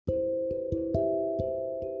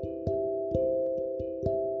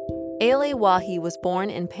Elye Wahi was born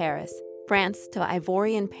in Paris, France to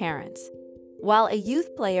Ivorian parents. While a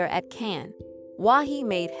youth player at Cannes, Wahi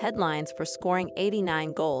made headlines for scoring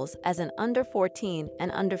 89 goals as an under-14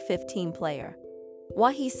 and under-15 player.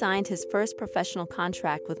 Wahi signed his first professional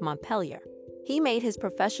contract with Montpellier. He made his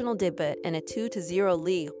professional debut in a 2-0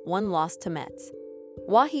 Ligue 1 loss to Metz.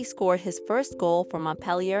 Wahi scored his first goal for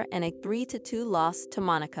Montpellier in a 3-2 loss to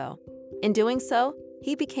Monaco. In doing so,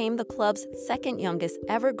 he became the club's second youngest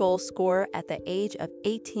ever goal scorer at the age of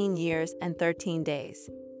 18 years and 13 days.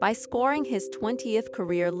 By scoring his 20th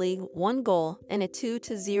career Ligue 1 goal in a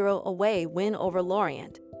 2-0 away win over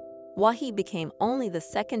Lorient, Wahi became only the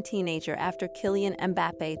second teenager after Kylian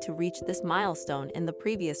Mbappe to reach this milestone in the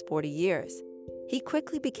previous 40 years. He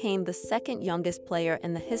quickly became the second youngest player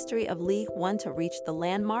in the history of Ligue 1 to reach the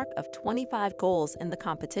landmark of 25 goals in the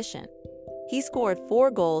competition. He scored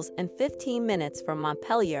 4 goals in 15 minutes for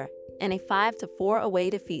Montpellier in a 5-4 away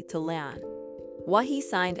defeat to Lyon. Wahi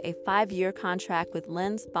signed a 5-year contract with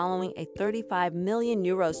Lens following a €35 million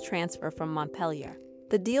transfer from Montpellier.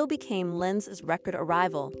 The deal became Lens's record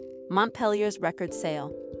arrival, Montpellier's record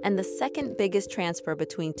sale, and the second biggest transfer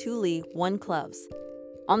between two Ligue 1 clubs.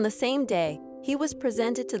 On the same day, he was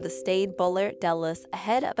presented to the Stade Bollaert de Lys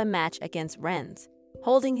ahead of a match against Rennes,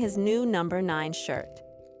 holding his new number 9 shirt.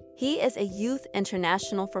 He is a youth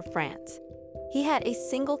international for France. He had a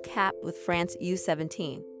single cap with France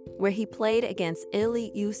U17, where he played against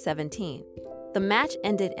Italy U17. The match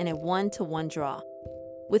ended in a 1-1 draw.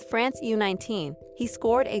 With France U19, he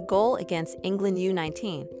scored a goal against England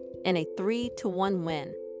U19 in a 3-1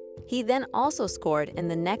 win. He then also scored in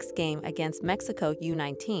the next game against Mexico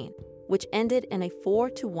U19, which ended in a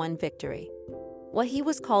 4-1 victory. Wahi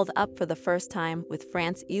was called up for the first time with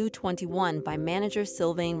France U21 by manager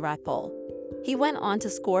Sylvain Rapol. He went on to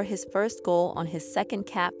score his first goal on his second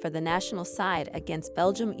cap for the national side against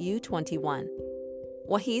Belgium U21.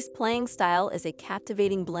 Wahi's playing style is a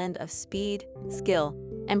captivating blend of speed, skill,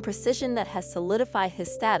 and precision that has solidified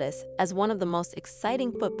his status as one of the most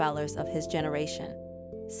exciting footballers of his generation.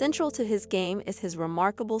 Central to his game is his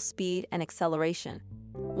remarkable speed and acceleration.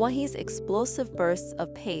 Wahi's explosive bursts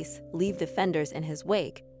of pace leave defenders in his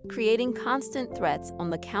wake, creating constant threats on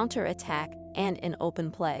the counter-attack and in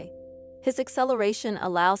open play. His acceleration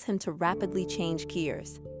allows him to rapidly change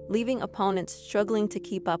gears, leaving opponents struggling to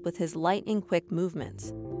keep up with his lightning-quick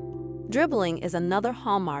movements. Dribbling is another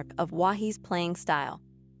hallmark of Wahi's playing style.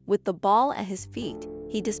 With the ball at his feet,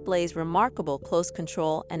 he displays remarkable close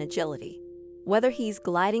control and agility. Whether he's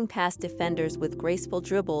gliding past defenders with graceful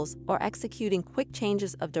dribbles or executing quick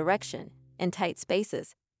changes of direction in tight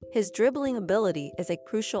spaces, his dribbling ability is a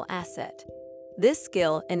crucial asset. This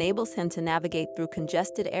skill enables him to navigate through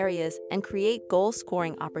congested areas and create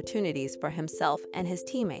goal-scoring opportunities for himself and his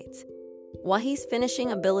teammates. Wahi's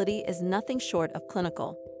finishing ability is nothing short of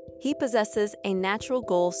clinical. He possesses a natural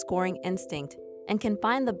goal-scoring instinct and can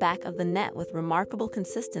find the back of the net with remarkable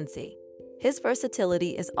consistency. His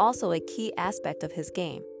versatility is also a key aspect of his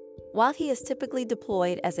game. While he is typically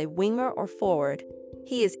deployed as a winger or forward,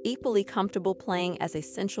 he is equally comfortable playing as a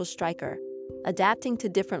central striker, adapting to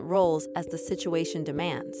different roles as the situation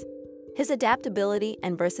demands. His adaptability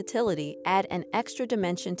and versatility add an extra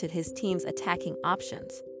dimension to his team's attacking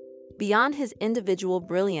options. Beyond his individual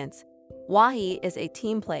brilliance, Wahi is a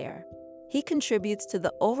team player. He contributes to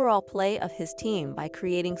the overall play of his team by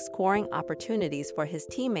creating scoring opportunities for his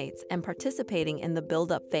teammates and participating in the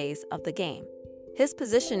build-up phase of the game. His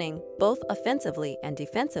positioning, both offensively and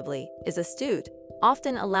defensively, is astute,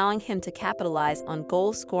 often allowing him to capitalize on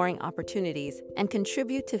goal-scoring opportunities and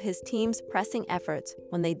contribute to his team's pressing efforts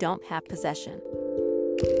when they don't have possession.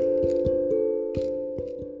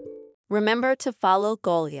 Remember to follow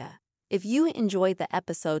Golia. If you enjoyed the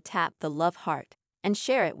episode, tap the love heart and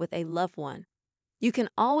share it with a loved one. You can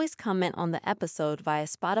always comment on the episode via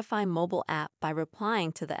Spotify mobile app by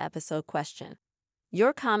replying to the episode question.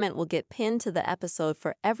 Your comment will get pinned to the episode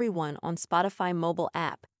for everyone on Spotify mobile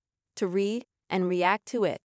app to read and react to it.